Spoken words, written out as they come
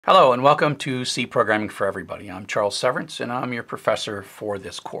Hello and welcome to C Programming for Everybody. I'm Charles Severance and I'm your professor for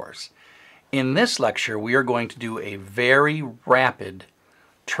this course. In this lecture we are going to do a very rapid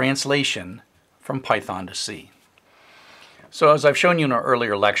translation from Python to C. So as I've shown you in our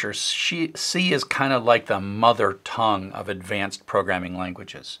earlier lectures, C is kind of like the mother tongue of advanced programming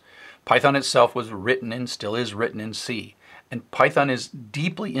languages. Python itself was written and still is written in C. And Python is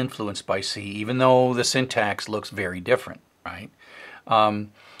deeply influenced by C, even though the syntax looks very different, right?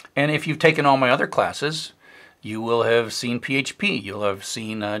 And if you've taken all my other classes, you will have seen PHP, you'll have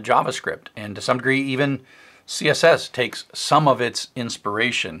seen JavaScript, and to some degree even CSS takes some of its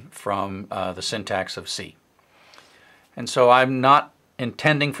inspiration from the syntax of C. And so I'm not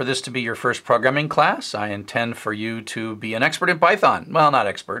intending for this to be your first programming class. I intend for you to be an expert in Python. Well, not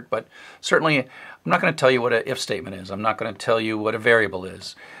expert, but certainly I'm not going to tell you what an if statement is. I'm not going to tell you what a variable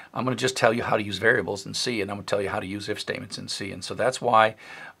is. I'm going to just tell you how to use variables in C, and I'm going to tell you how to use if statements in C. And so that's why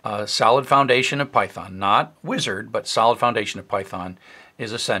a solid foundation of Python, not wizard, but solid foundation of Python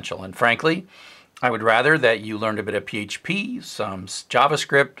is essential. And frankly, I would rather that you learned a bit of PHP, some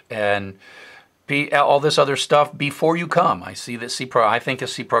JavaScript, and all this other stuff before you come. I see that I think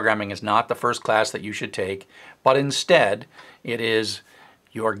C programming is not the first class that you should take, but instead it is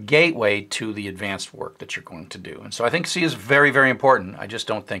your gateway to the advanced work that you're going to do. And so I think C is very, very important. I just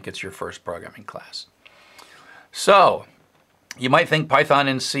don't think it's your first programming class. So you might think Python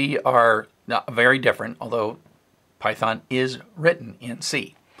and C are not very different, although Python is written in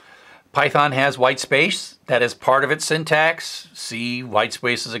C. Python has white space. That is part of its syntax. C, white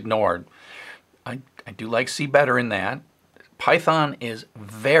space is ignored. I do like C better in that. Python is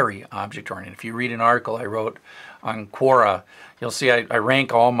very object-oriented. If you read an article I wrote on Quora, you'll see I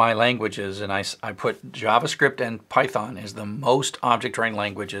rank all my languages, and I put JavaScript and Python as the most object-oriented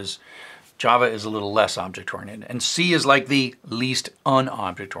languages. Java is a little less object-oriented, and C is like the least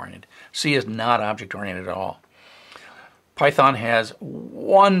un-object-oriented. C is not object-oriented at all. Python has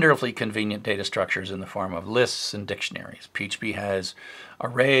wonderfully convenient data structures in the form of lists and dictionaries. PHP has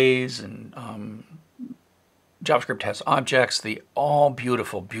arrays, and JavaScript has objects. All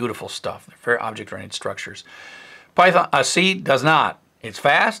beautiful, beautiful stuff. They're very object-oriented structures. C does not. It's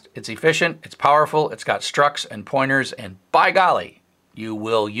fast, it's efficient, it's powerful, it's got structs and pointers, and by golly, you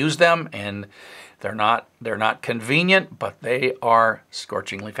will use them, and they're not convenient, but they are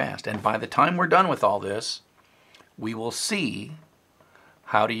scorchingly fast. And by the time we're done with all this, we will see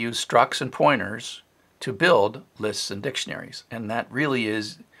how to use structs and pointers to build lists and dictionaries. And that really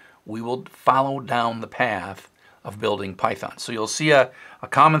is, we will follow down the path of building Python. So you'll see a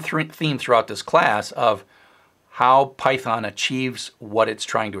common theme throughout this class of how Python achieves what it's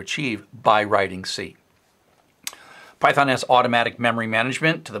trying to achieve by writing C. Python has automatic memory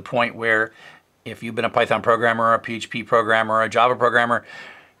management to the point where if you've been a Python programmer, or a PHP programmer, or a Java programmer,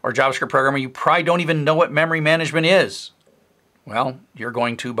 or JavaScript programmer, you probably don't even know what memory management is. Well, you're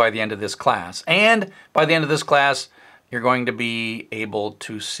going to by the end of this class. And by the end of this class, you're going to be able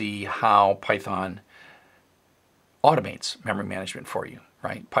to see how Python automates memory management for you,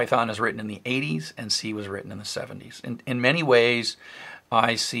 right? Python is written in the 80s and C was written in the 70s. In many ways,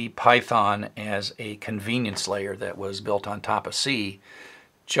 I see Python as a convenience layer that was built on top of C.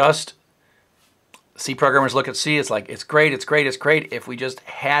 Just C programmers look at C, it's like, it's great, it's great, it's great. If we just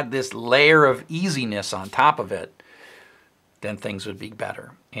had this layer of easiness on top of it, then things would be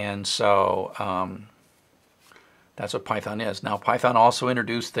better. And so that's what Python is. Now, Python also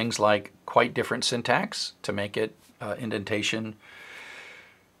introduced things like quite different syntax to make it indentation,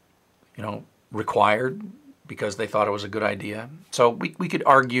 required because they thought it was a good idea. So we could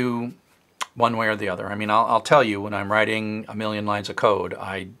argue one way or the other. I mean, I'll tell you, when I'm writing a million lines of code,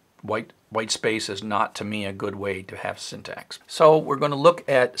 white space is not, to me, a good way to have syntax. So we're going to look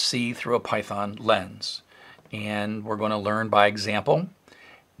at C through a Python lens, and we're going to learn by example.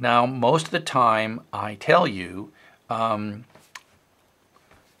 Now, most of the time, I tell you,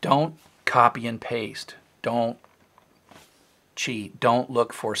 don't copy and paste. Don't cheat. Don't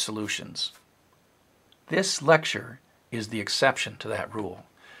look for solutions. This lecture is the exception to that rule.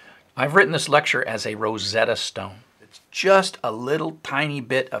 I've written this lecture as a Rosetta Stone. It's just a little tiny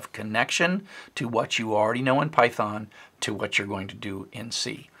bit of connection to what you already know in Python to what you're going to do in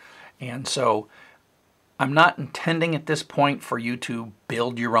C. And so I'm not intending at this point for you to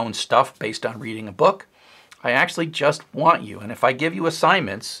build your own stuff based on reading a book. I actually just want you, and if I give you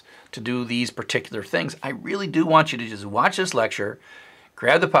assignments to do these particular things, I really do want you to just watch this lecture,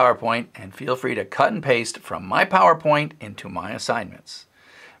 grab the PowerPoint, and feel free to cut and paste from my PowerPoint into my assignments.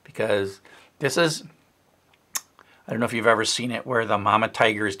 Because this is, I don't know if you've ever seen it, where the mama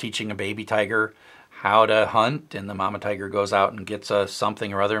tiger is teaching a baby tiger how to hunt, and the mama tiger goes out and gets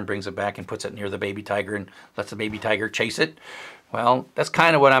something or other and brings it back and puts it near the baby tiger and lets the baby tiger chase it. Well, that's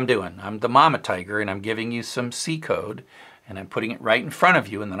kind of what I'm doing. I'm the mama tiger, and I'm giving you some C code, and I'm putting it right in front of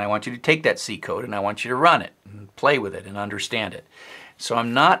you, and then I want you to take that C code and I want you to run it and play with it and understand it. So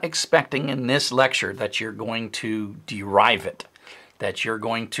I'm not expecting in this lecture that you're going to derive it, that you're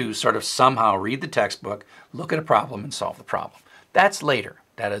going to sort of somehow read the textbook, look at a problem, and solve the problem. That's later.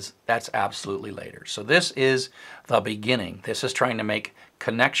 That's absolutely later. So this is the beginning. This is trying to make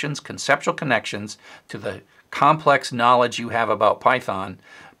connections, conceptual connections to the complex knowledge you have about Python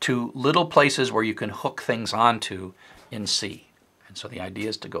to little places where you can hook things onto in C. And so the idea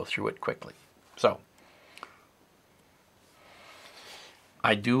is to go through it quickly. So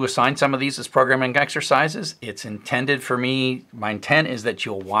I do assign some of these as programming exercises. It's intended for me, my intent is that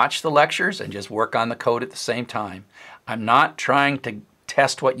you'll watch the lectures and just work on the code at the same time. I'm not trying to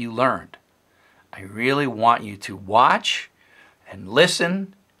test what you learned. I really want you to watch and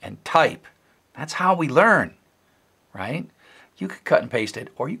listen and type. That's how we learn, right? You could cut and paste it,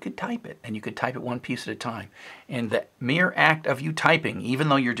 or you could type it, and you could type it one piece at a time. And the mere act of you typing, even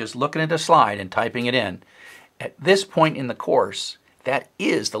though you're just looking at a slide and typing it in, at this point in the course, that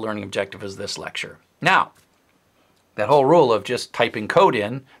is the learning objective of this lecture. Now, that whole rule of just typing code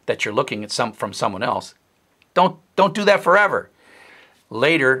in that you're looking at from someone else, don't do that forever.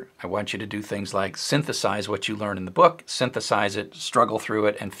 Later, I want you to do things like synthesize what you learn in the book, synthesize it, struggle through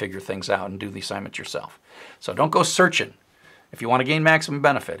it, and figure things out and do the assignment yourself. So don't go searching if you want to gain maximum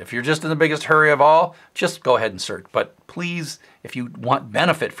benefit. If you're just in the biggest hurry of all, just go ahead and search. But please, if you want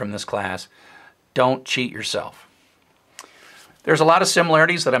benefit from this class, don't cheat yourself. There's a lot of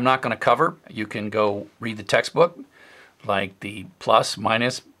similarities that I'm not going to cover. You can go read the textbook, like the plus,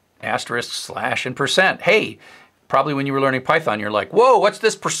 minus, asterisk, slash, and percent. Hey, probably when you were learning Python, you're like, whoa, what's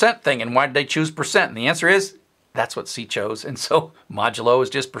this percent thing, and why did they choose percent? And the answer is, that's what C chose, and so modulo is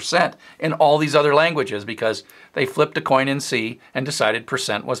just percent in all these other languages because they flipped a coin in C and decided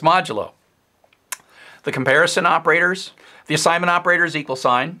percent was modulo. The comparison operators, the assignment operator is equal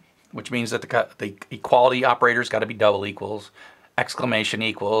sign, which means that the equality operator's got to be double equals, exclamation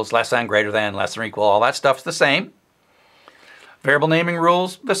equals, less than, greater than, less than or equal, all that stuff's the same. Variable naming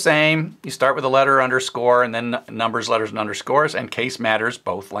rules, the same. You start with a letter, underscore, and then numbers, letters, and underscores, and case matters,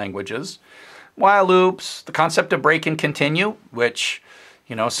 both languages. While loops, the concept of break and continue, which,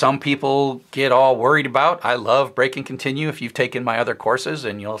 you know, some people get all worried about. I love break and continue. If you've taken my other courses,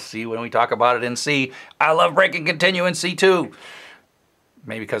 and you'll see when we talk about it in C, I love break and continue in C too.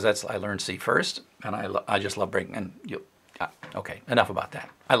 Maybe because I learned C first, and I just love breaking. And okay, enough about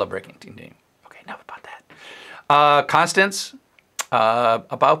that. I love breaking and continue. Okay, enough about that. Constants.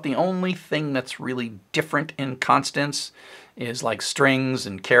 About the only thing that's really different in constants is like strings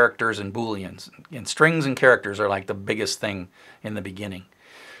and characters and booleans. And strings and characters are like the biggest thing in the beginning.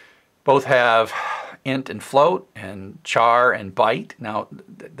 Both have int and float and char and byte. Now,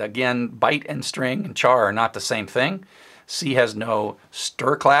 again, byte and string and char are not the same thing. C has no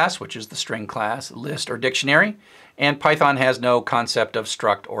str class, which is the string class, list, or dictionary. And Python has no concept of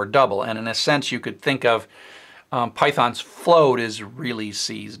struct or double. And in a sense, you could think of Python's float is really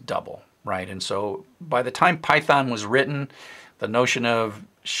C's double, right? And so by the time Python was written, the notion of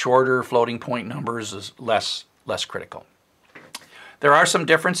shorter floating point numbers is less critical. There are some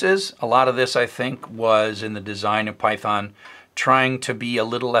differences. A lot of this, I think, was in the design of Python, trying to be a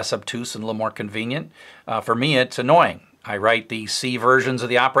little less obtuse and a little more convenient. For me, it's annoying. I write the C versions of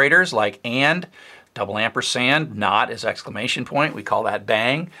the operators like and, double ampersand, not is exclamation point, we call that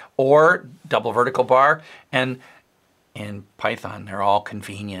bang, or double vertical bar, and in Python they're all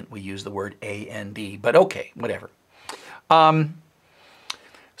convenient. We use the word AND, but okay, whatever.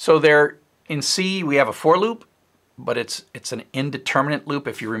 So there, in C we have a for loop, but it's an indeterminate loop.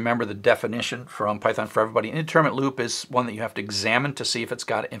 If you remember the definition from Python for Everybody, indeterminate loop is one that you have to examine to see if it's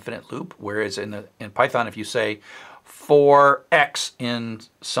got an infinite loop, whereas in Python if you say for x in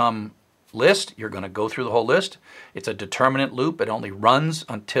some list, you're going to go through the whole list. It's a determinate loop. It only runs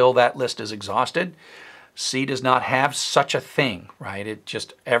until that list is exhausted. C does not have such a thing, right? It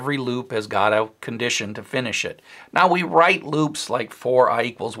just, every loop has got a condition to finish it. Now we write loops like for I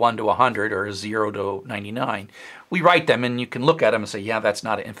equals 1 to 100 or 0 to 99. We write them and you can look at them and say, yeah, that's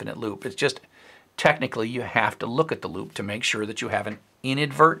not an infinite loop. It's just technically you have to look at the loop to make sure that you haven't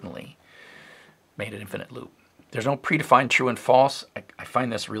inadvertently made an infinite loop. There's no predefined true and false. I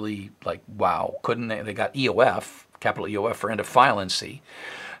find this really like, wow, couldn't they got EOF, capital EOF for end of file in C.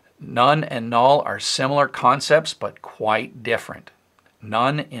 None and null are similar concepts, but quite different.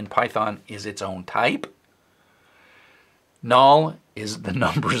 None in Python is its own type. Null is the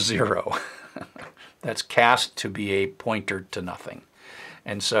number 0. that's cast to be a pointer to nothing.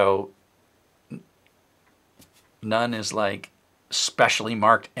 And so none is like specially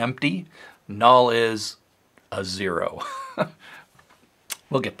marked empty. Null is a 0.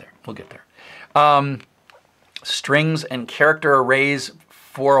 We'll get there. We'll get there. Strings and character arrays,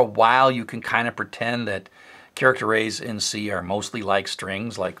 for a while you can kind of pretend that character arrays in C are mostly like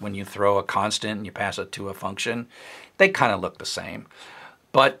strings, like when you throw a constant and you pass it to a function. They kind of look the same.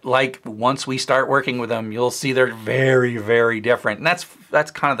 But like once we start working with them, you'll see they're very, very different. And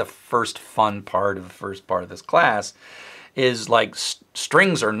that's kind of the first fun part of the first part of this class, is like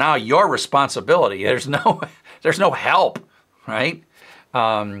strings are now your responsibility. There's no help, right?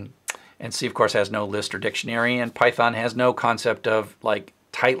 And C, of course, has no list or dictionary, and Python has no concept of like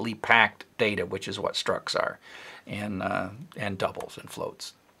tightly packed data, which is what structs are, and doubles and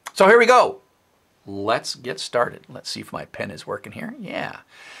floats. So here we go. Let's get started. Let's see if my pen is working here. Yeah.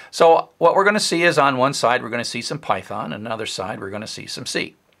 So what we're going to see is, on one side we're going to see some Python, and another side we're going to see some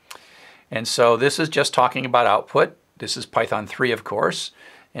C. And so this is just talking about output. This is Python 3, of course.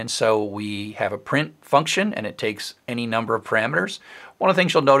 And so we have a print function, and it takes any number of parameters. One of the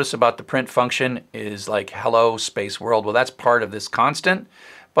things you'll notice about the print function is like hello space world. Well, that's part of this constant,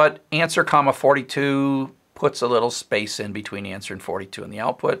 but answer comma 42 puts a little space in between answer and 42 in the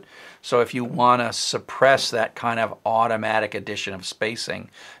output. So if you want to suppress that kind of automatic addition of spacing,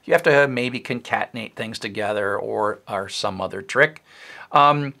 you have to maybe concatenate things together or some other trick.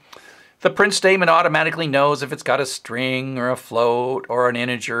 The print statement automatically knows if it's got a string or a float or an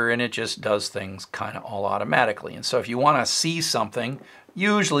integer, and it just does things kind of all automatically. And so if you want to see something,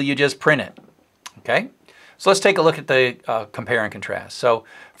 usually you just print it. Okay? So let's take a look at the compare and contrast. So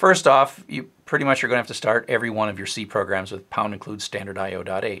first off, you pretty much are going to have to start every one of your C programs with pound include standard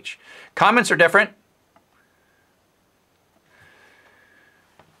io.h. Comments are different.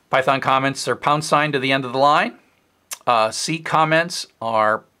 Python comments are pound sign to the end of the line. C comments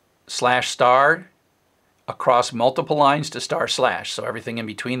are /* across multiple lines to */. So everything in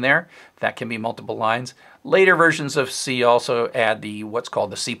between there, that can be multiple lines. Later versions of C also add the what's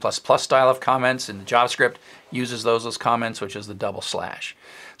called the C++ style of comments, and JavaScript uses those as comments, which is the //.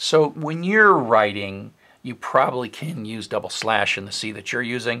 So when you're writing, you probably can use // in the C that you're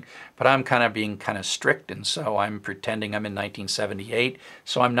using, but I'm kind of being kind of strict, and so I'm pretending I'm in 1978,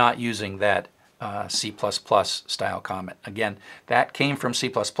 so I'm not using that C++ style comment. Again, that came from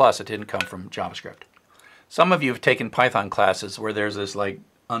C++, it didn't come from JavaScript. Some of you have taken Python classes where there's this like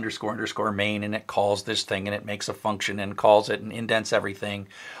 __ main, and it calls this thing, and it makes a function and calls it and indents everything,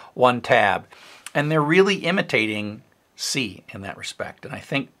 one tab. And they're really imitating C in that respect.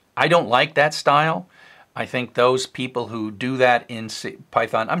 And I don't like that style. I think those people who do that in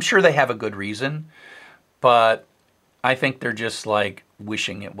Python, I'm sure they have a good reason, but I think they're just like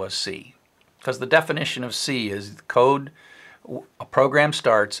wishing it was C. Because the definition of C is code, a program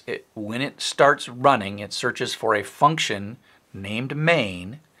starts, when it starts running, it searches for a function named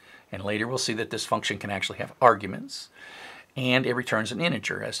main, and later we'll see that this function can actually have arguments, and it returns an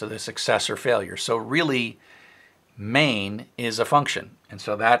integer as to the success or failure. So really, main is a function. And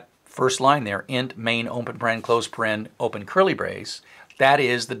so that first line there, int main open paren, close paren, open curly brace, that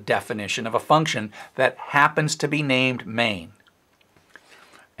is the definition of a function that happens to be named main.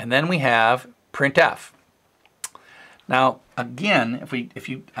 And then we have printf. Now, again,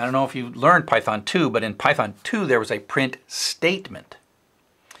 I don't know if you learned Python 2, but in Python 2 there was a print statement.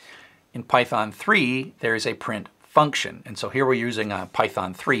 In Python 3 there is a print function, and so here we're using a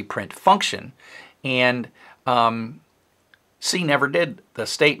Python 3 print function, and C never did the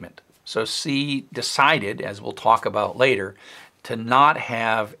statement. So C decided, as we'll talk about later, to not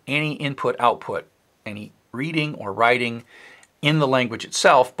have any input-output, any reading or writing in the language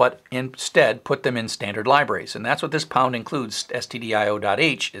itself, but instead put them in standard libraries. And that's what this pound includes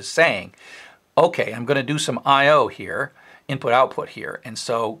stdio.h is saying. Okay, I'm going to do some I/O here, input-output here, and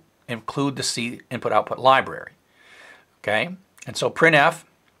so include the C input-output library. Okay, and so printf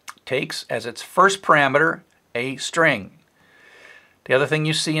takes as its first parameter a string. The other thing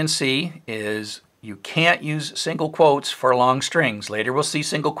you see in C is you can't use single quotes for long strings. Later we'll see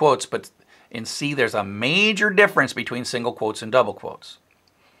single quotes, but in C there's a major difference between single quotes and double quotes.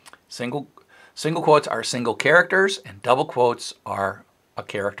 Single quotes are single characters, and double quotes are a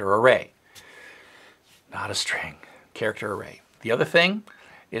character array. Not a string, character array. The other thing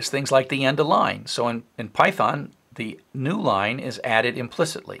is things like the end of line. So in Python, the new line is added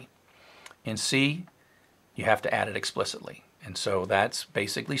implicitly. In C, you have to add it explicitly. And so that's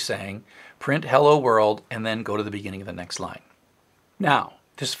basically saying print hello world and then go to the beginning of the next line. Now,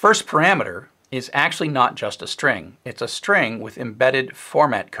 this first parameter is actually not just a string. It's a string with embedded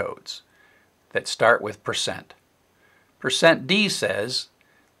format codes. that start with percent. Percent %D says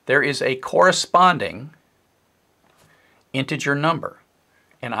there is a corresponding integer number,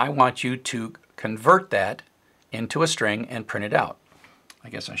 and I want you to convert that into a string and print it out. I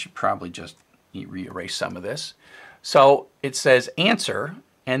guess I should probably just reerase some of this. So it says answer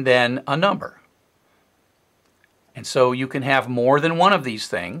and then a number. And so you can have more than one of these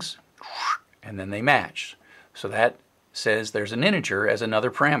things, and then they match. So that says there's an integer as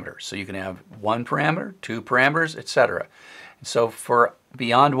another parameter. So you can have one parameter, two parameters, etc. And so for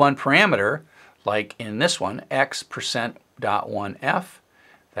beyond one parameter, like in this one, x %.1f,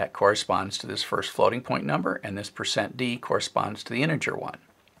 that corresponds to this first floating point number, and this %d corresponds to the integer one.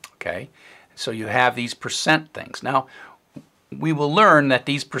 Okay, so you have these percent things. Now, we will learn that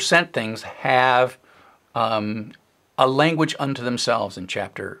these percent things have a language unto themselves in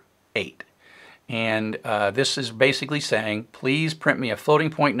Chapter 8. And this is basically saying, please print me a floating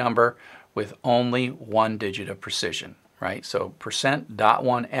point number with only one digit of precision, right? So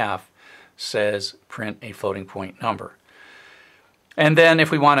 %.1f says print a floating point number. And then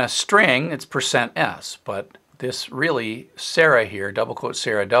if we want a string, it's %s. But this really, Sarah here, double quote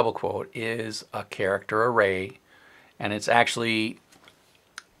Sarah, double quote, is a character array. And it's actually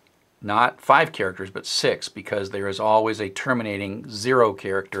not 5 characters, but 6, because there is always a terminating 0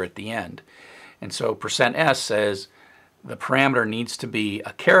 character at the end. And so %s says the parameter needs to be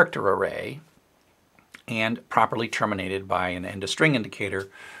a character array and properly terminated by an end of string indicator,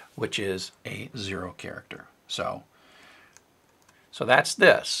 which is a 0 character. So that's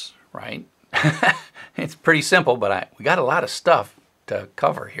this, right? It's pretty simple, but we got a lot of stuff to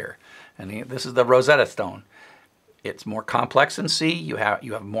cover here. And this is the Rosetta Stone. It's more complex in C. You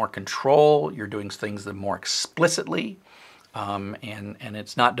have more control. You're doing things more explicitly, and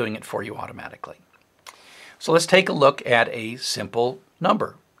it's not doing it for you automatically. So let's take a look at a simple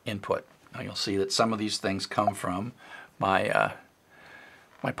number input. Now you'll see that some of these things come from my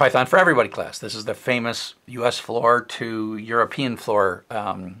my Python for Everybody class. This is the famous U.S. floor to European floor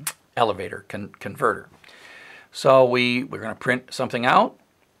elevator converter. So we're going to print something out.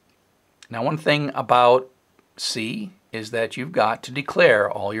 Now one thing about C is that you've got to declare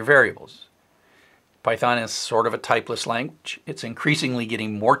all your variables. Python is sort of a typeless language. It's increasingly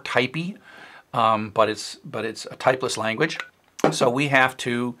getting more typey, but it's a typeless language. So we have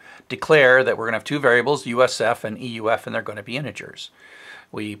to declare that we're going to have two variables, USF and EUF, and they're going to be integers.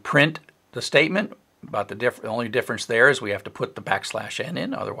 We print the statement. About the only difference there is we have to put the \n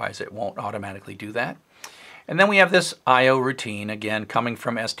in, otherwise it won't automatically do that. And then we have this IO routine, again coming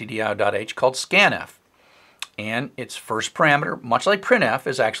from stdio.h, called scanf. And its first parameter, much like printf,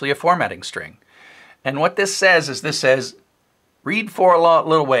 is actually a formatting string. And what this says is read for a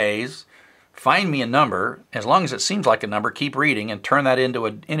little ways, find me a number. As long as it seems like a number, keep reading and turn that into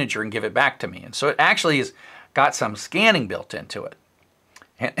an integer and give it back to me. And so it actually has got some scanning built into it.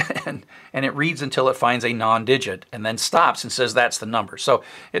 And it reads until it finds a non-digit and then stops and says that's the number. So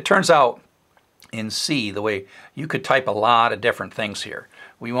it turns out in C, the way you could type a lot of different things here.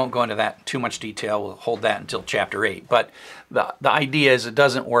 We won't go into that in too much detail. We'll hold that until Chapter 8. But the idea is it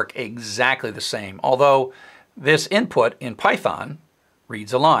doesn't work exactly the same. Although this input in Python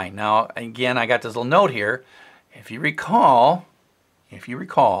reads a line. Now, again, I got this little note here. If you recall,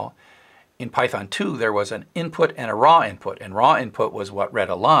 in Python 2, there was an input and a raw input. And raw input was what read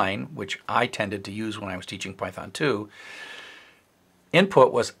a line, which I tended to use when I was teaching Python 2.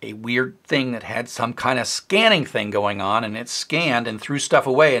 Input was a weird thing that had some kind of scanning thing going on, and it scanned and threw stuff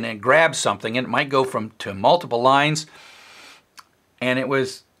away, and it grabbed something, and it might go to multiple lines, and it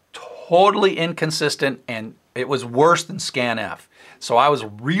was totally inconsistent, and it was worse than scanf. So I was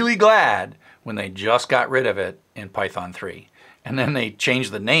really glad when they just got rid of it in Python 3. And then they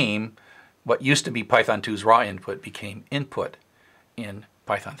changed the name. What used to be Python 2's raw input became input in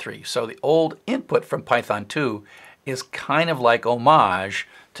Python 3. So the old input from Python 2 is kind of like homage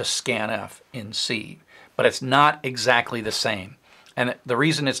to scanf in C, but it's not exactly the same. And the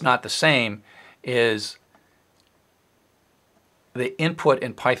reason it's not the same is the input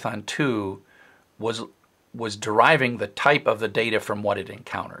in Python 2 was deriving the type of the data from what it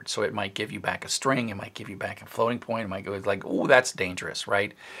encountered. So it might give you back a string, it might give you back a floating point, it might go like, oh, that's dangerous,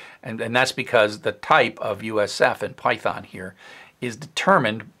 right? And that's because the type of USF in Python here is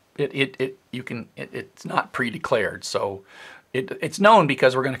determined. It's not pre-declared, so it's known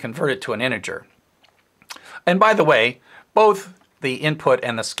because we're going to convert it to an integer. And by the way, both the input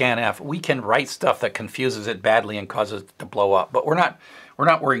and the scanf, we can write stuff that confuses it badly and causes it to blow up, but we're not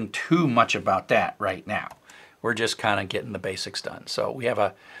worrying too much about that right now. We're just kind of getting the basics done. So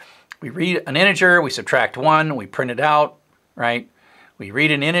we read an integer, we subtract 1, we print it out, right? We read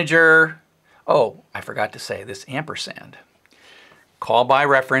an integer. Oh, I forgot to say this ampersand. Call by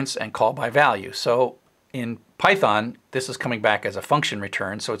reference and call by value. So in Python, this is coming back as a function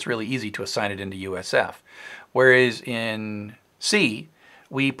return, so it's really easy to assign it into USF. Whereas in C,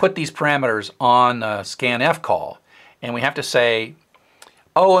 we put these parameters on the scanf call, and we have to say,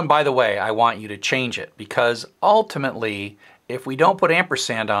 oh, and by the way, I want you to change it, because ultimately, if we don't put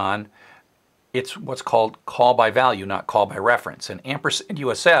ampersand on, it's what's called call by value, not call by reference. And ampersand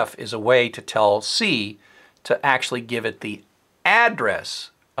USF is a way to tell C to actually give it the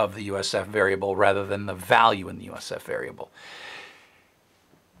address of the USF variable rather than the value in the USF variable.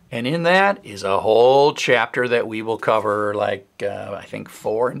 And in that is a whole chapter that we will cover, like I think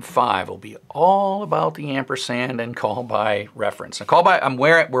 4 and 5 will be all about the ampersand and call by reference. And call by,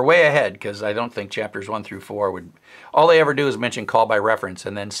 we're way ahead because I don't think chapters 1 through 4 would, all they ever do is mention call by reference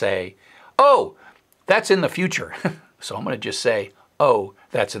and then say, oh, that's in the future. So I'm going to just say, oh,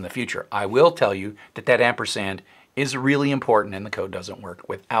 that's in the future. I will tell you that that ampersand is really important and the code doesn't work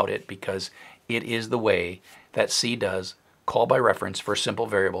without it because it is the way that C does call by reference for simple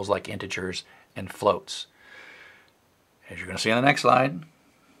variables like integers and floats. As you're going to see on the next slide,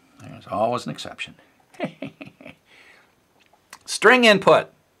 there's always an exception. String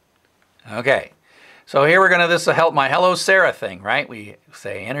input. Okay, so here we're going to, this will help my hello Sarah thing, right? We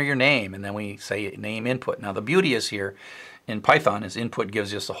say enter your name and then we say name input. Now the beauty is here in Python is input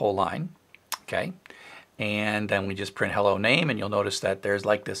gives us the whole line, okay? And then we just print hello name, and you'll notice that there's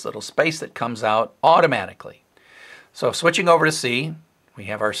like this little space that comes out automatically. So switching over to C, we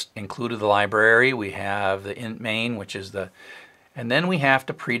have our included the library, we have the int main, which is the, and then we have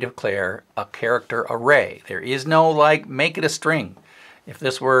to pre-declare a character array. There is no like make it a string. If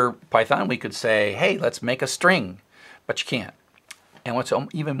this were Python, we could say, hey, let's make a string, but you can't. And what's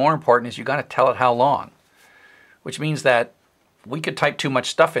even more important is you got to tell it how long, which means that we could type too much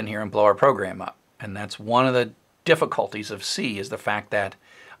stuff in here and blow our program up. And that's one of the difficulties of C is the fact that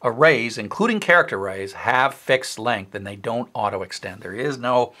arrays, including character arrays, have fixed length and they don't auto-extend. There is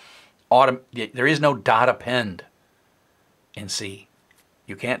no dot append in C.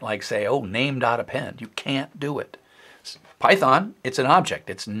 You can't like say, oh, name dot append. You can't do it. Python, it's an object.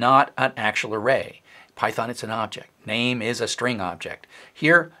 It's not an actual array. Python, it's an object. Name is a string object.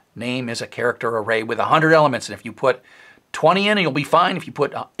 Here, name is a character array with 100 elements, and if you put 20 in, you'll be fine. If you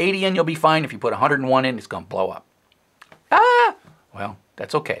put 80 in, you'll be fine. If you put 101 in, it's going to blow up. Ah! Well,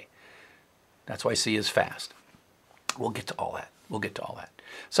 that's okay. That's why C is fast. We'll get to all that. We'll get to all that.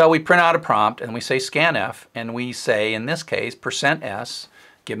 So we print out a prompt and we say scanf, and we say, in this case, %s,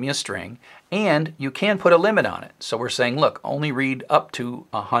 give me a string, and you can put a limit on it. So we're saying, look, only read up to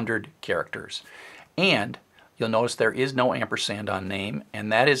 100 characters. And you'll notice there is no ampersand on name,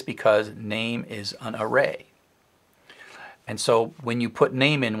 and that is because name is an array. And so when you put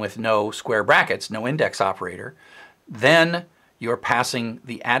name in with no square brackets, no index operator, then you're passing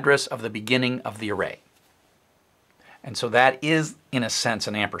the address of the beginning of the array. And so that is, in a sense,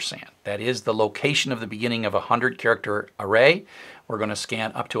 an ampersand. That is the location of the beginning of a 100-character array. We're going to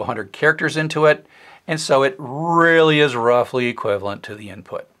scan up to 100 characters into it, and so it really is roughly equivalent to the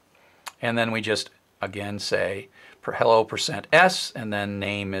input. And then we just, again, say hello %s, and then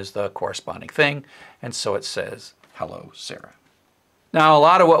name is the corresponding thing, and so it says hello, Sarah. Now, a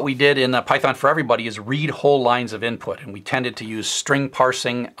lot of what we did in Python for Everybody is read whole lines of input, and we tended to use string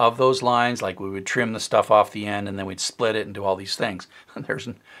parsing of those lines, like we would trim the stuff off the end and then we'd split it and do all these things. There's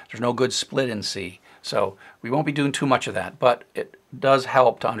no good split in C, so we won't be doing too much of that, but it does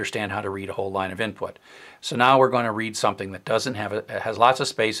help to understand how to read a whole line of input. So now we're going to read something that doesn't have, it has lots of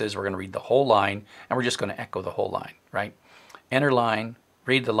spaces. We're going to read the whole line, and we're just going to echo the whole line, right? Enter line,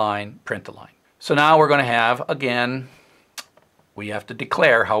 read the line, print the line. So now we're going to have, again, we have to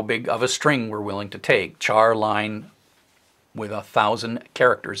declare how big of a string we're willing to take. Char line with 1,000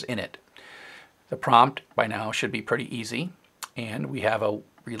 characters in it. The prompt by now should be pretty easy, and we have a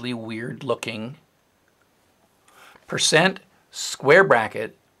really weird looking % square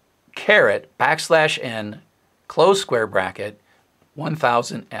bracket caret \n close square bracket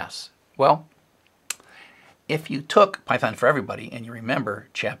 1000s. Well, if you took Python for Everybody and you remember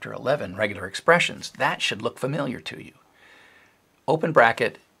chapter 11, regular expressions, that should look familiar to you. Open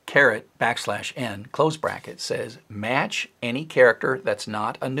bracket, caret, \n, close bracket says match any character that's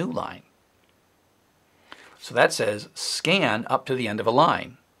not a new line. So that says scan up to the end of a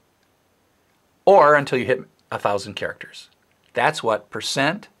line or until you hit 1,000 characters. That's what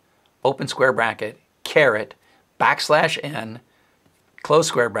 %, open square bracket, caret, \n, close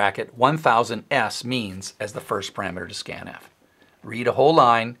square bracket, 1000s means as the first parameter to scanf. Read a whole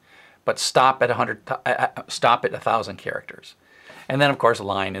line, but stop at 1,000 characters. And then, of course,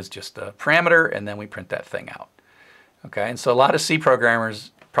 line is just a parameter, and then we print that thing out. Okay, and so a lot of C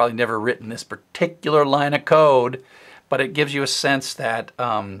programmers probably never written this particular line of code, but it gives you a sense that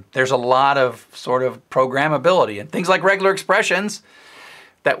there's a lot of sort of programmability. And things like regular expressions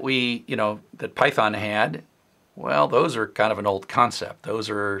that that Python had, well, those are kind of an old concept. Those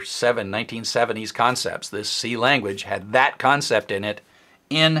are 1970s concepts. This C language had that concept in it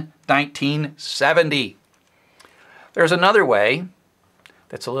in 1970. There's another way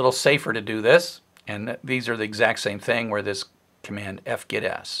that's a little safer to do this, and these are the exact same thing where this command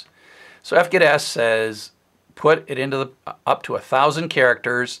fgetS. So fgetS says put it into up to 1,000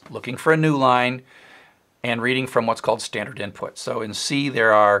 characters, looking for a new line, and reading from what's called standard input. So in C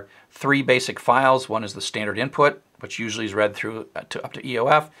there are 3 basic files. One is the standard input, which usually is read through up to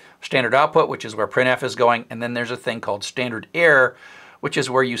EOF, standard output, which is where printf is going, and then there's a thing called standard error, which is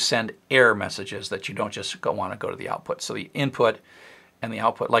where you send error messages that you don't just want to go to the output. So the input and the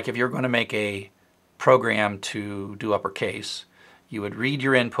output, like if you're going to make a program to do uppercase, you would read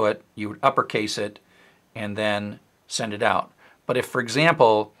your input, you would uppercase it, and then send it out. But if, for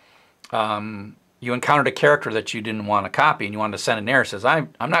example, you encountered a character that you didn't want to copy and you wanted to send an error, says,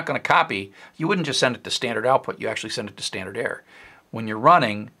 I'm not going to copy, you wouldn't just send it to standard output, you actually send it to standard error. When you're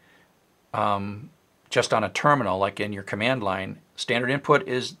running just on a terminal, like in your command line, standard input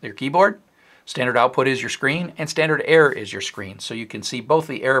is your keyboard, standard output is your screen, and standard error is your screen. So you can see both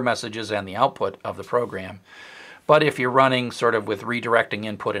the error messages and the output of the program. But if you're running sort of with redirecting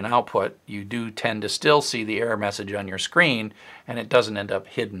input and output, you do tend to still see the error message on your screen, and it doesn't end up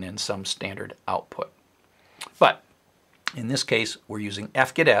hidden in some standard output. But in this case, we're using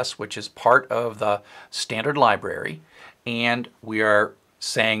fgetS, which is part of the standard library, and we are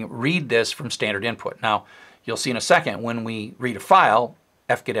saying read this from standard input. Now, you'll see in a second when we read a file,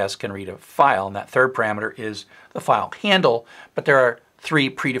 fgetS can read a file, and that third parameter is the file handle, but there are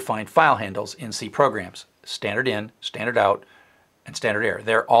 3 predefined file handles in C programs: standard in, standard out, and standard error.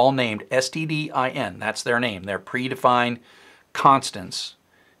 They're all named stdin. That's their name. They're predefined constants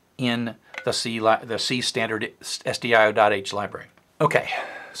in the C standard stdio.h library. Okay,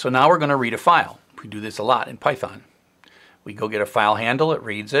 so now we're going to read a file. We do this a lot in Python. We go get a file handle, it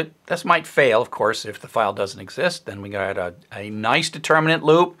reads it. This might fail, of course, if the file doesn't exist. Then we got a nice determinant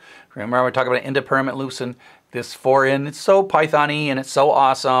loop. Remember, we're talking about indeterminate loops, and this for in, it's so Python-y and it's so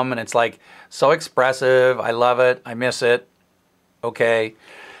awesome and it's like so expressive. I love it. I miss it. Okay.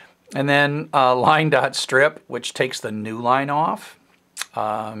 And then line.strip, which takes the new line off.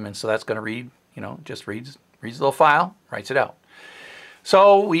 And so that's going to read, just reads the little file, writes it out.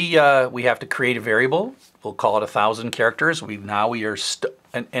 So we have to create a variable. We'll call it 1,000 characters. In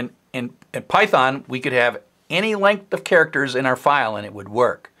Python, we could have any length of characters in our file and it would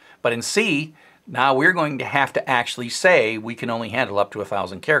work. But in C, now we're going to have to actually say we can only handle up to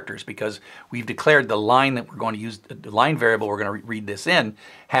 1,000 characters because we've declared the line that we're going to use, the line variable we're going to read this in,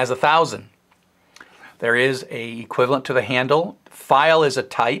 has 1,000. There is a equivalent to the handle. File is a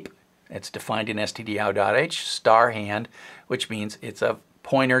type. It's defined in stdio.h, star hand, which means it's a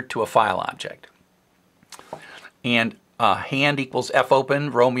pointer to a file object. And hand equals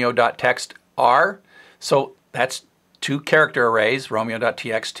fopen, romeo.txt r. So that's 2 character arrays,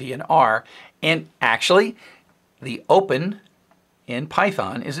 romeo.txt and r. And actually, the open in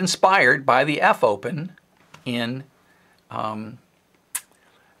Python is inspired by the fopen in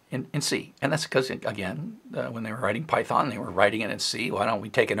C. And that's because, again, when they were writing Python, they were writing it in C. Why don't we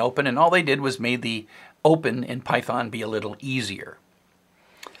take an open? And all they did was made the open in Python be a little easier.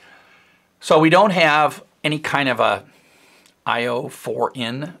 So we don't have any kind of a IO for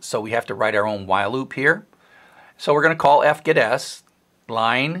in, so we have to write our own while loop here. So we're going to call fgetS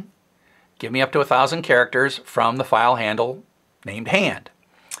line, give me up to 1,000 characters from the file handle named hand.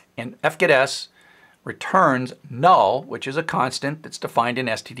 And fgetS returns null, which is a constant that's defined in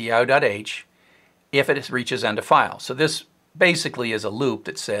stdio.h, if it reaches end of file. So this basically is a loop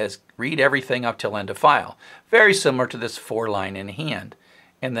that says read everything up till end of file. Very similar to this for line in hand.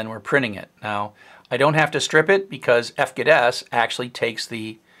 And then we're printing it. Now, I don't have to strip it because fgetS actually takes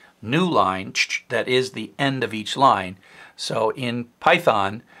the new line that is the end of each line. So in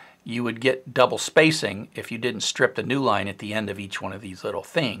Python, you would get double spacing if you didn't strip the new line at the end of each one of these little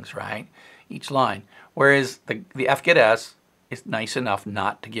things, right? Each line. Whereas the fgetS is nice enough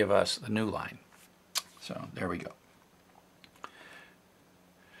not to give us the new line. So there we go.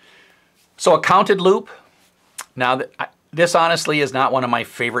 So a counted loop. Now, this honestly is not one of my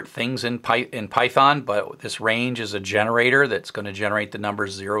favorite things in Python, but this range is a generator that's going to generate the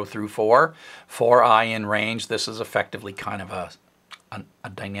numbers 0 through 4. For I in range, this is effectively kind of a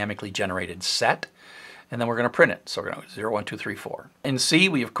dynamically generated set. and then we're going to print it. So we're going to 0, 1, 2, 3, 4. In C,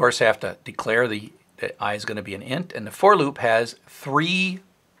 we of course have to declare that I is going to be an int, and the for loop has 3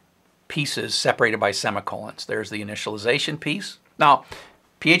 pieces separated by semicolons. There's the initialization piece. Now,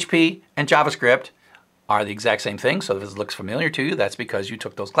 PHP and JavaScript are the exact same thing, so if this looks familiar to you, that's because you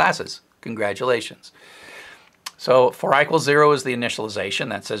took those classes. Congratulations. So for I equals 0 is the initialization.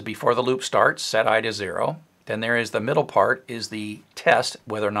 That says before the loop starts, set I to 0. Then there is the middle part, is the test,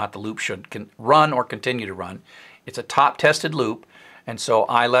 whether or not the loop should run or continue to run. It's a top tested loop, and so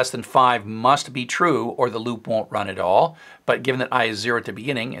I less than 5 must be true or the loop won't run at all. But given that I is 0 at the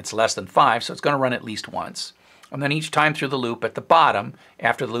beginning, it's less than 5, so it's going to run at least once. And then each time through the loop at the bottom,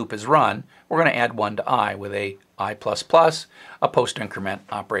 after the loop is run, we're going to add 1 to I with a I++, a post-increment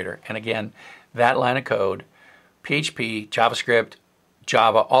operator. And again, that line of code, PHP, JavaScript,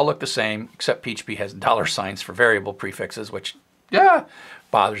 Java, all look the same, except PHP has $signs for variable prefixes, which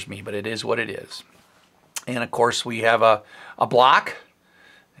bothers me, but it is what it is. And of course, we have a block,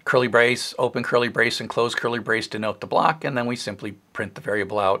 curly brace, open curly brace, and close curly brace denote the block, and then we simply print the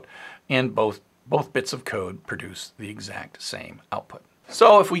variable out, and both bits of code produce the exact same output.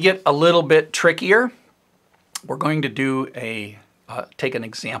 So if we get a little bit trickier, we're going to do take an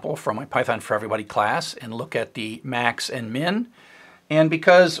example from my Python for Everybody class and look at the max and min. And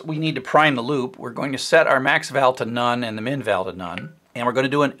because we need to prime the loop, we're going to set our max val to none and the min val to none. And we're going to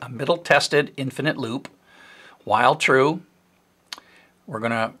do a middle tested infinite loop. While true, we're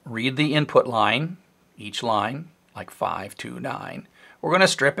going to read the input line, each line, like 5, 2, 9. We're going to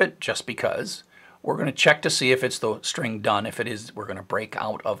strip it just because. We're going to check to see if it's the string done. If it is, we're going to break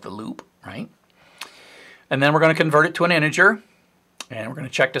out of the loop, right? And then we're going to convert it to an integer. And we're going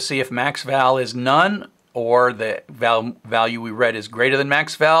to check to see if max val is none or the value we read is greater than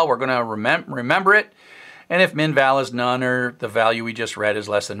max val. We're going to remember it. And if min val is none or the value we just read is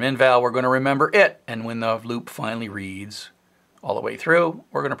less than min val, we're going to remember it. And when the loop finally reads all the way through,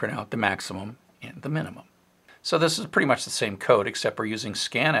 we're going to print out the maximum and the minimum. So this is pretty much the same code, except we're using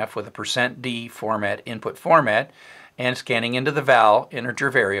scanf with a %d format input format and scanning into the val integer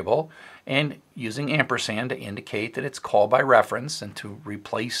variable and using ampersand to indicate that it's called by reference and to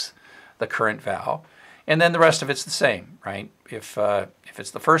replace the current val. And then the rest of it's the same, right? If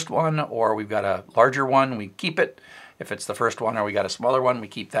it's the first one or we've got a larger one, we keep it. If it's the first one or we got a smaller one, we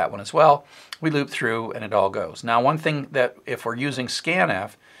keep that one as well. We loop through and it all goes. Now, one thing that if we're using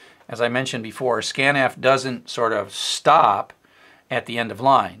scanf, as I mentioned before, scanf doesn't sort of stop at the end of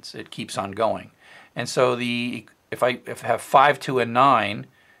lines. It keeps on going. And so if I have 5, 2, and 9,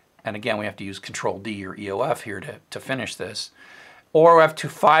 and again we have to use Control D or EOF here to finish this, or we have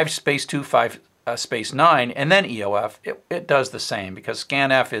 5 space 2, 5 space 9, and then EOF, it does the same because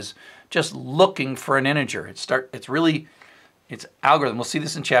scanf is just looking for an integer. It's algorithm. We'll see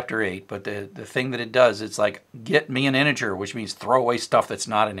this in chapter 8, but the thing that it does, it's like, get me an integer, which means throw away stuff that's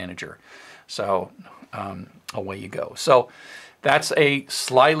not an integer. So away you go. So that's a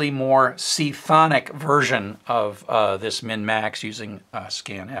slightly more Cythonic version of this min-max using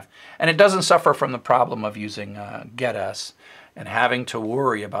scanf. And it doesn't suffer from the problem of using getS and having to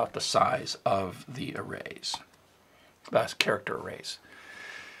worry about the size of the arrays, the character arrays.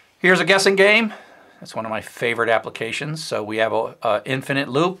 Here's a guessing game. That's one of my favorite applications. So we have an infinite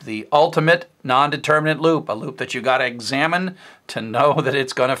loop, the ultimate non-determinate loop, a loop that you got to examine to know that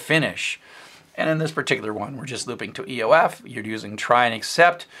it's going to finish. And in this particular one, we're just looping to EOF. You're using try and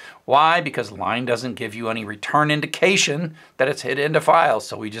except. Why? Because line doesn't give you any return indication that it's hit into files.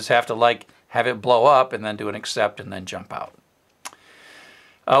 So we just have to like have it blow up and then do an accept and then jump out.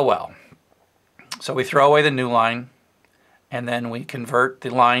 Oh well. So we throw away the new line and then we convert the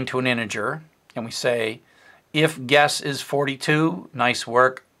line to an integer. And we say, if guess is 42, nice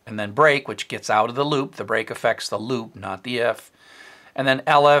work, and then break, which gets out of the loop. The break affects the loop, not the if. And then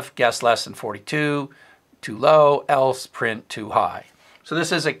elif, guess less than 42, too low, else print too high. So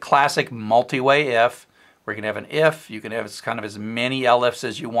this is a classic multi-way if, where you can have an if, you can have kind of as many elifs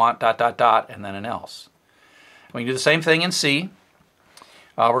as you want, ... and then an else. We can do the same thing in C.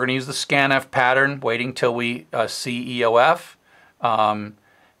 We're going to use the scanf pattern, waiting till we see EOF.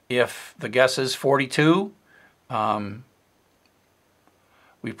 If the guess is 42,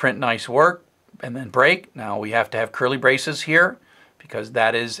 we print nice work and then break. Now we have to have curly braces here because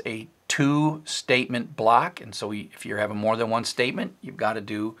that is a 2-statement block. And so if you're having more than one statement, you've got to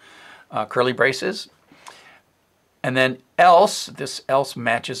do curly braces. And then else, this else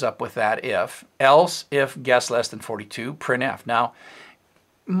matches up with that if. Else, if guess less than 42, printf. Now,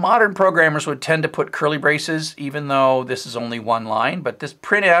 modern programmers would tend to put curly braces even though this is only one line, but this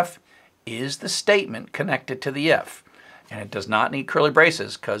printf is the statement connected to the if. And it does not need curly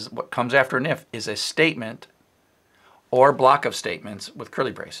braces because what comes after an if is a statement or block of statements with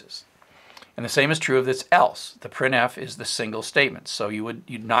curly braces. And the same is true of this else. The printf is the single statement. So you're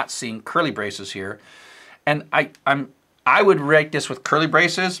not seeing curly braces here. And I would write this with curly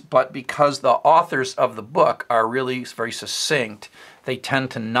braces, but because the authors of the book are really very succinct, they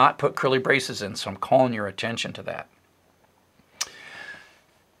tend to not put curly braces in, so I'm calling your attention to that.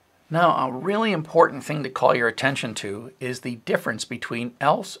 Now, a really important thing to call your attention to is the difference between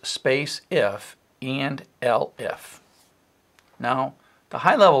else space if and elif. Now, the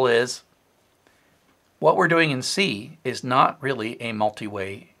high level is what we're doing in C is not really a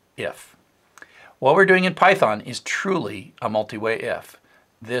multi-way if. What we're doing in Python is truly a multi-way if.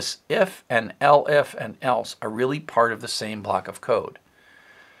 This if and elif and else are really part of the same block of code.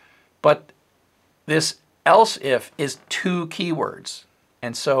 But this else if is two keywords.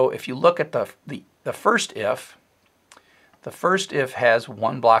 And so if you look at the first if has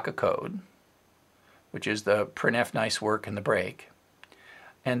one block of code, which is the printf nice work and the break.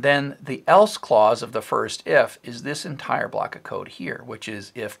 And then the else clause of the first if is this entire block of code here, which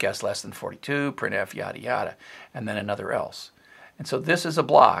is if guess less than 42, printf yada yada, and then another else. And so this is a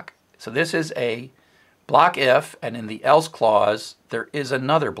block. So this is a block if, and in the else clause there is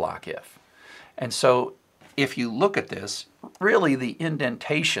another block if. And so if you look at this, really the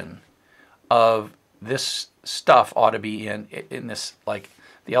indentation of this stuff ought to be in this, like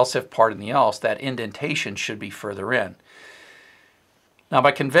the else if part in the else, that indentation should be further in. Now,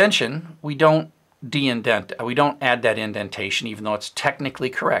 by convention, we don't de-indent, we don't add that indentation, even though it's technically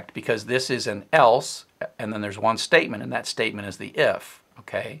correct, because this is an else, and then there's one statement, and that statement is the if,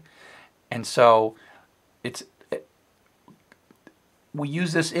 okay? And so we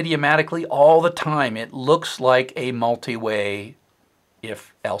use this idiomatically all the time. It looks like a multi-way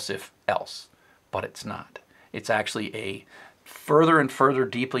if, else, but it's not. It's actually a further and further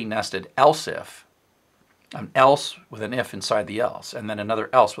deeply nested else if, an else with an if inside the else, and then another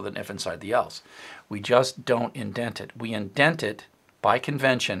else with an if inside the else. We just don't indent it. We indent it by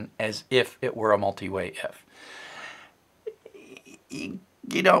convention as if it were a multi-way if.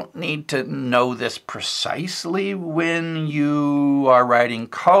 You don't need to know this precisely when you are writing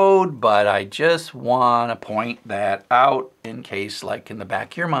code, but I just want to point that out in case, like in the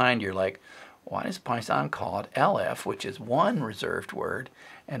back of your mind, you're like, why does Python call it elif, which is one reserved word,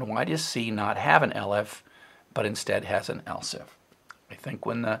 and why does C not have an elif, but instead has an else if? I think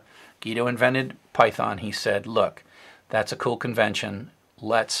when Guido invented Python, he said, look, that's a cool convention.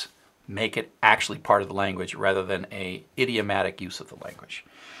 Let's make it actually part of the language rather than a idiomatic use of the language.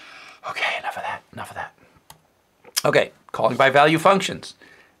 Okay, enough of that. Okay, calling by value functions.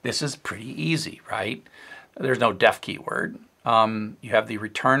 This is pretty easy, right? There's no def keyword. You have the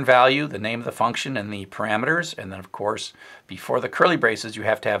return value, the name of the function, and the parameters. And then, of course, before the curly braces, you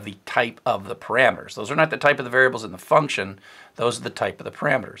have to have the type of the parameters. Those are not the type of the variables in the function. Those are the type of the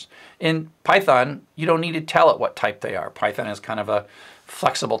parameters. In Python, you don't need to tell it what type they are. Python is kind of a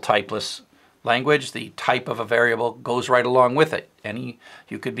flexible typeless language. The type of a variable goes right along with it.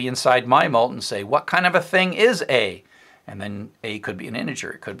 You could be inside MyMult and say, what kind of a thing is A? And then A could be an integer.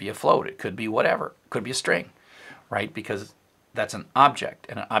 It could be a float. It could be whatever. It could be a string, right? Because that's an object,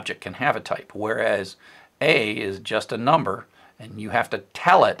 and an object can have a type, whereas A is just a number, and you have to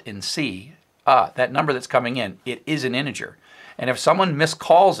tell it in C, that number that's coming in, it is an integer. And if someone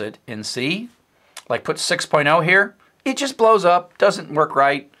miscalls it in C, like put 6.0 here, it just blows up, doesn't work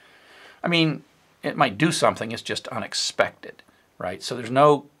right. I mean, it might do something, it's just unexpected, right? So there's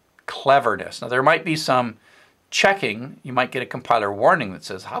no cleverness. Now, there might be some checking. You might get a compiler warning that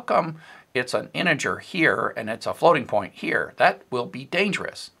says, how come it's an integer here and it's a floating point here? That will be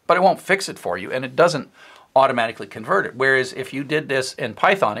dangerous, but it won't fix it for you, and it doesn't automatically convert it. Whereas if you did this in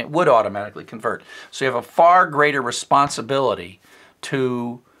Python, it would automatically convert. So you have a far greater responsibility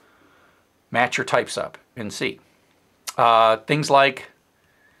to match your types up in C. Things like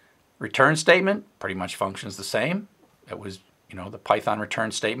return statement pretty much functions the same. It was, the Python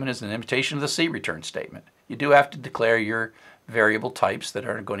return statement is an imitation of the C return statement. You do have to declare your variable types that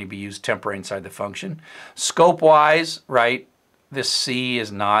are going to be used temporarily inside the function. Scope-wise, right, this C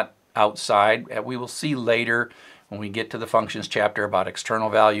is not outside. We will see later when we get to the functions chapter about external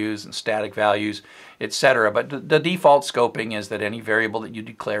values and static values, etc. But the default scoping is that any variable that you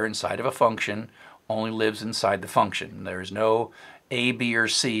declare inside of a function only lives inside the function. There is no A, B, or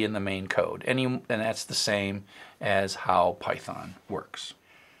C in the main code. And that's the same as how Python works.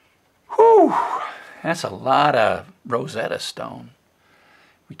 Whew! That's a lot of Rosetta Stone.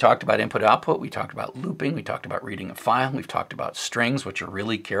 We talked about input-output, we talked about looping, we talked about reading a file, we've talked about strings, which are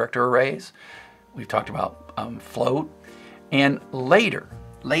really character arrays. We've talked about float. And later,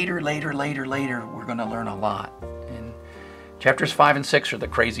 we're going to learn a lot. And chapters 5 and 6 are the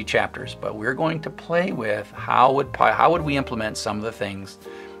crazy chapters, but we're going to play with how would we implement some of the things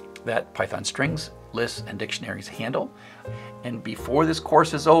that Python strings, lists, and dictionaries handle. And before this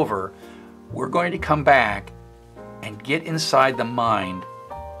course is over, we're going to come back and get inside the mind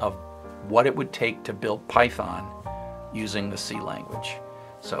of what it would take to build Python using the C language.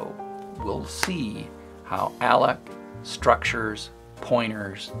 So we'll see how alloc, structures,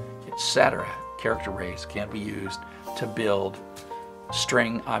 pointers, etc., character arrays can be used to build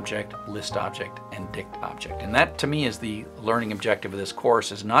string object, list object, and dict object. And that to me is the learning objective of this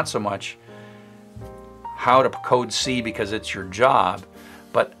course, is not so much how to code C because it's your job,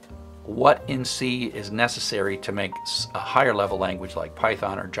 but what in C is necessary to make a higher level language like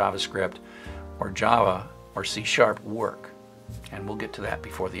Python or JavaScript or Java or C# work. And we'll get to that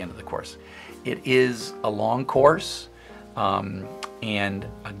before the end of the course. It is a long course, and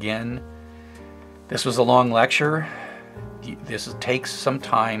again, this was a long lecture. This takes some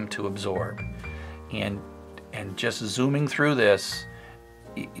time to absorb, and just zooming through this,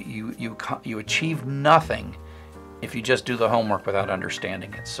 you achieve nothing if you just do the homework without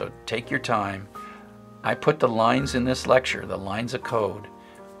understanding it. So take your time. I put the lines in this lecture, the lines of code,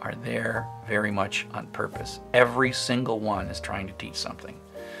 are there very much on purpose. Every single one is trying to teach something.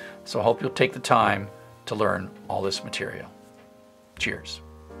 So I hope you'll take the time to learn all this material. Cheers.